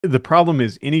the problem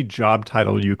is any job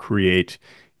title you create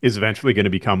is eventually going to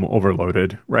become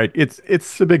overloaded, right?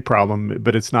 It's a big problem,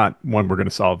 but it's not one we're going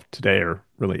to solve today or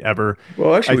really ever.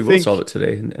 Well, actually, I we will solve think, it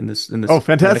today in this oh,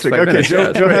 in the next fantastic. five Okay, minutes. Yeah,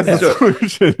 Joe that's Joe right. has the Let's do it.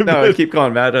 solution. No, keep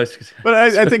going, Matt. But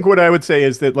I think what I would say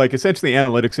is that like essentially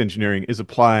analytics engineering is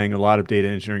applying a lot of data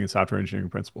engineering and software engineering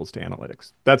principles to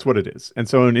analytics. That's what it is. And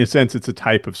so in a sense, it's a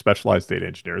type of specialized data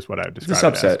engineer is what I would It's a describe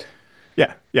it as. subset.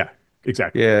 Yeah, yeah,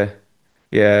 exactly. Yeah,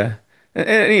 yeah.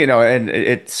 You know, and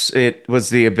it was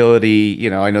the ability, you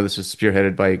know, I know this was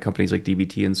spearheaded by companies like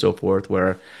DBT and so forth,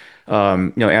 where you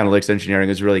know, analytics engineering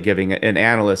is really giving an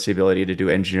analyst the ability to do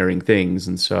engineering things.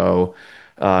 And so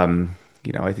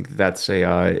you know, I think that's a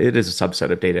it is a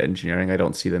subset of data engineering. I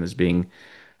don't see them as being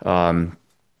um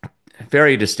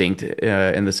very distinct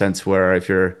in the sense where if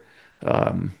you're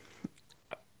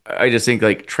I just think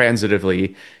like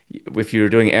transitively, if you're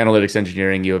doing analytics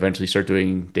engineering, you eventually start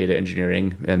doing data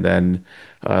engineering, and then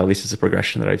at least it's a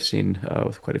progression that I've seen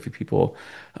with quite a few people.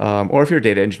 Or if you're a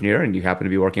data engineer and you happen to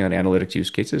be working on analytics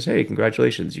use cases, hey,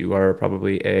 congratulations, you are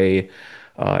probably a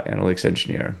analytics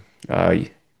engineer.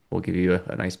 We'll give you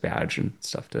a nice badge and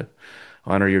stuff to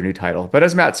honor your new title. But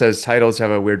as Matt says, titles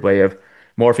have a weird way of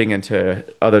morphing into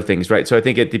other things, right? So I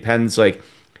think it depends like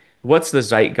what's the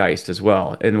zeitgeist as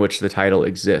well in which the title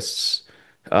exists.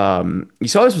 You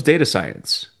saw this with data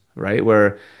science, right?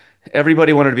 Where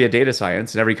everybody wanted to be a data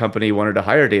science and every company wanted to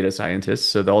hire data scientists.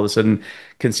 So all of a sudden,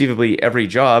 conceivably, every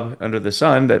job under the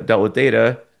sun that dealt with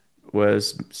data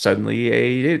was suddenly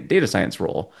a data science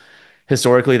role.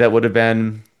 Historically, that would have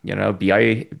been, you know,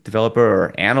 BI developer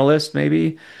or analyst,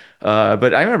 maybe.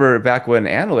 But I remember back when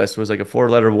analyst was like a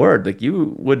four-letter word, like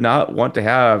you would not want to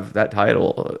have that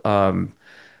title.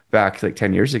 Back like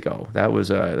 10 years ago.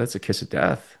 That's a kiss of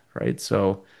death, right? So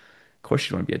of course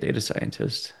you want to be a data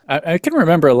scientist. I can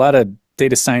remember a lot of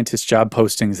data scientist job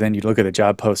postings. Then you look at a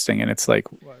job posting and it's like,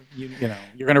 you know,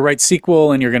 you're going to write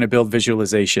SQL and you're going to build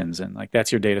visualizations. And like,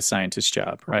 that's your data scientist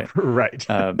job, right? Right.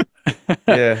 Um,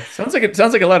 Yeah, sounds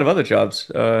like a lot of other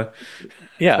jobs.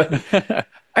 yeah.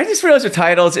 I just realized with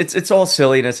titles, it's all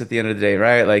silliness at the end of the day,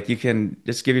 right? Like you can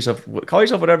just give yourself call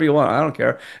yourself whatever you want. I don't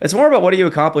care. It's more about what do you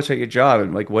accomplish at your job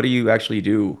and like what do you actually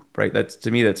do, right? That's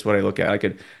to me, that's what I look at. I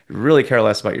could really care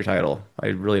less about your title. I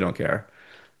really don't care.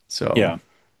 So Yeah.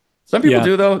 some people Yeah.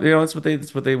 do though. You know, that's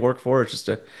what they work for. It's just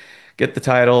to get the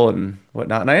title and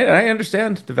whatnot. And I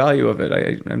understand the value of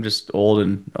it. I'm just old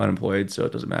and unemployed, so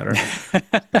it doesn't matter.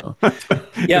 So,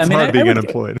 Yeah. I It's mean, hard I being would,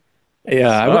 unemployed. yeah,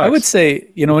 I would sucks.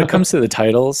 say, you know, when it comes to the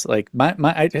titles, like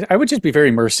I would just be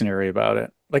very mercenary about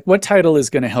it. Like, what title is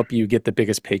going to help you get the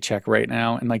biggest paycheck right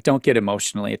now? And like, don't get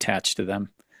emotionally attached to them,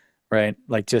 right?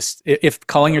 Like, just if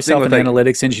calling The thing yourself with an like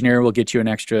analytics engineer will get you an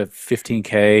extra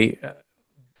 15K,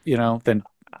 you know, then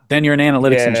you're an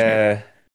analytics yeah, engineer.